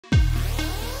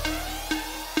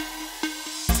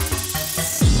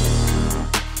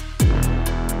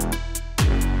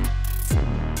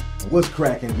What's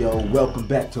cracking, yo? Welcome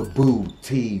back to WOOOO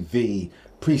TV.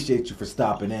 Appreciate you for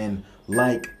stopping in.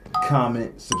 Like,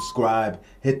 comment, subscribe,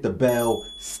 hit the bell,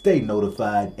 stay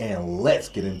notified, and let's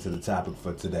get into the topic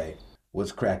for today.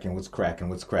 What's cracking? What's cracking?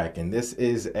 What's cracking? This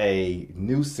is a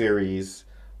new series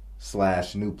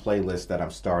slash new playlist that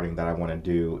I'm starting that I want to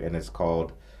do, and it's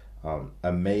called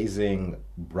Amazing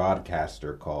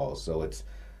Broadcaster Calls. So it's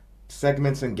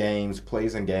segments and games,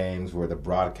 plays and games where the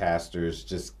broadcasters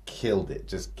just killed it,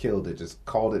 just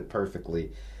called it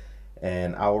perfectly.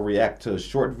 And I will react to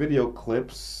short video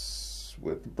clips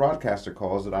with broadcaster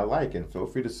calls that I like, and feel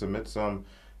free to submit some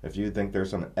if you think there's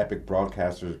some epic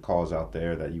broadcaster calls out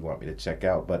there that you want me to check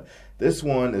out. But this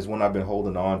one is one I've been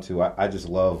holding on to. I just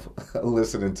love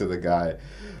listening to the guy.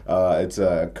 It's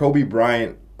a Kobe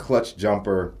Bryant clutch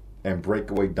jumper and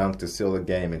breakaway dunk to seal the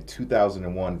game in 2001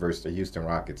 versus the Houston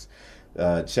Rockets.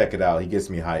 Check it out. He gets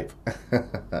me hype.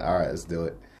 All right, let's do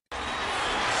it.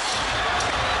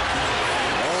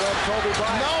 Kobe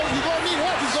Bryant. No, he's going to need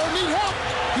help. He's going to need help.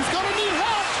 He's going to need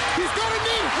help. He's going to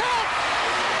need help.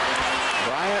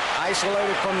 Bryant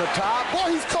isolated from the top.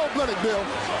 Boy, he's cold-blooded, Bill.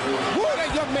 Boy,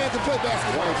 that young man can play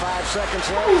basketball. 25 seconds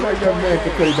left. Ooh, that young man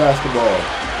can play basketball.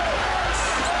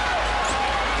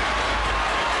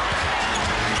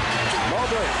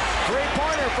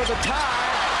 Three-pointer for the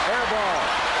tie. Air ball.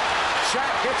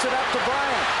 Shot gets it up to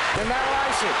Bryant. And that'll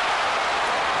ice it.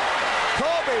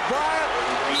 Kobe Bryant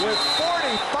with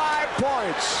 45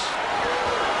 points.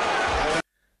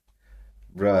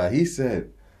 Bruh, he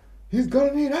said, he's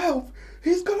gonna need help.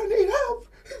 He's gonna need help.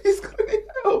 He's gonna need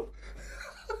help.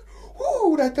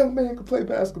 Woo, that young man can play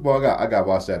basketball. I got to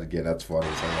watch that again. That's funny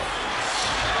as hell.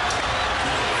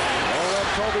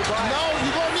 Kobe Bryant. No,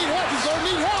 he's going to need help. He's going to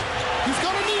need help. He's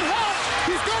going to need help.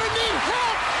 He's going to need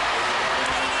help.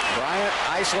 Bryant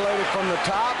isolated from the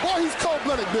top. Boy, he's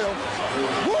cold-blooded, Bill.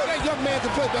 Boy, that young man can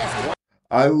play basketball.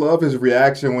 I love his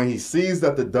reaction when he sees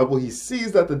that the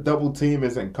double team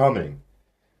isn't coming.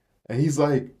 And he's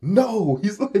like, no.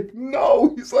 He's like,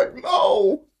 no. He's like,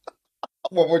 no.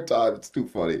 One more time. It's too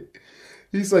funny.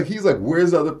 He's like,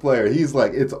 where's the other player? He's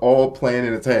like, it's all playing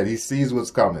in his head. He sees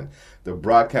what's coming. The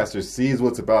broadcaster sees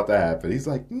what's about to happen. He's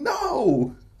like,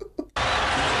 no. Kobe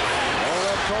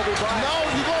Bryant. No,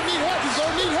 he's going to need help. He's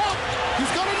going to need help.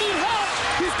 He's going to need help.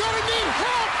 He's going to need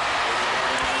help.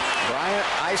 Bryant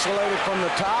isolated from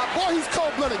the top. Boy, he's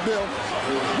cold-blooded, Bill.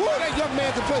 Boy, that young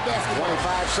man can play basketball.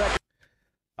 25 seconds.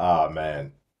 Ah,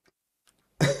 man.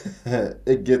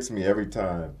 It gets me every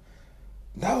time.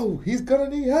 No, he's going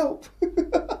to need help.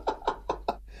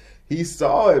 He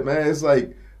saw it, man. It's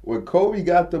like when Kobe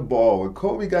got the ball, in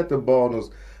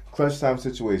those clutch time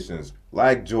situations,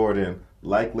 like Jordan,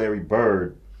 like Larry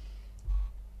Bird,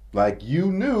 like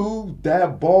you knew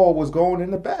that ball was going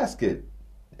in the basket.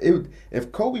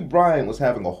 If Kobe Bryant was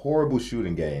having a horrible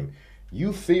shooting game,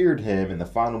 you feared him in the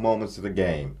final moments of the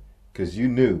game because you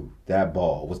knew that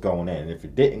ball was going in. And if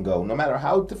it didn't go, no matter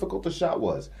how difficult the shot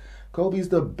was, Kobe's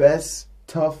the best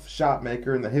tough shot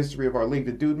maker in the history of our league.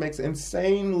 The dude makes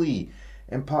insanely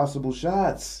impossible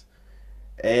shots.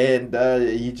 And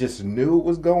you just knew it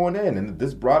was going in. And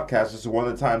this broadcaster, this is one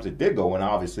of the times it did go in.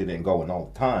 Obviously, it didn't go in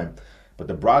all the time. But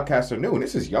the broadcaster knew. And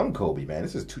this is young Kobe, man.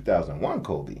 This is 2001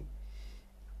 Kobe.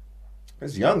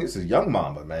 This is young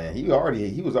Mamba, man. He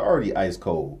was already ice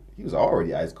cold. He was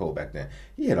already ice cold back then.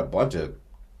 He had a bunch of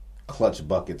clutch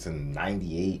buckets in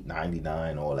 98,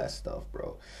 99, all that stuff,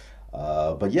 bro.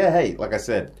 But yeah, hey, like I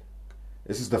said,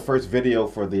 this is the first video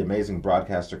for the Amazing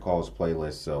Broadcaster Calls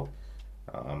playlist. So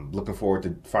I'm looking forward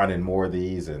to finding more of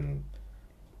these and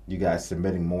you guys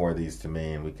submitting more of these to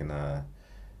me, and we can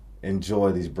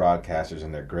enjoy these broadcasters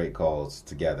and their great calls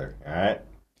together. All right.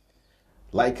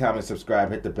 Like, comment, subscribe,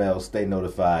 hit the bell, stay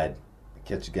notified.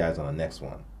 Catch you guys on the next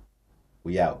one.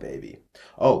 We out, baby.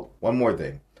 Oh, one more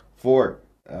thing. For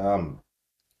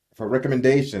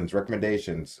recommendations,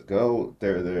 go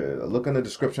there. Look in the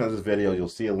description of this video. You'll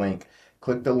see a link.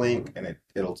 Click the link, and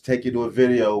it'll take you to a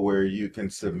video where you can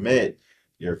submit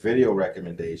your video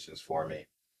recommendations for me.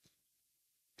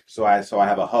 So I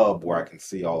have a hub where I can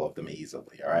see all of them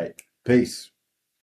easily. All right. Peace.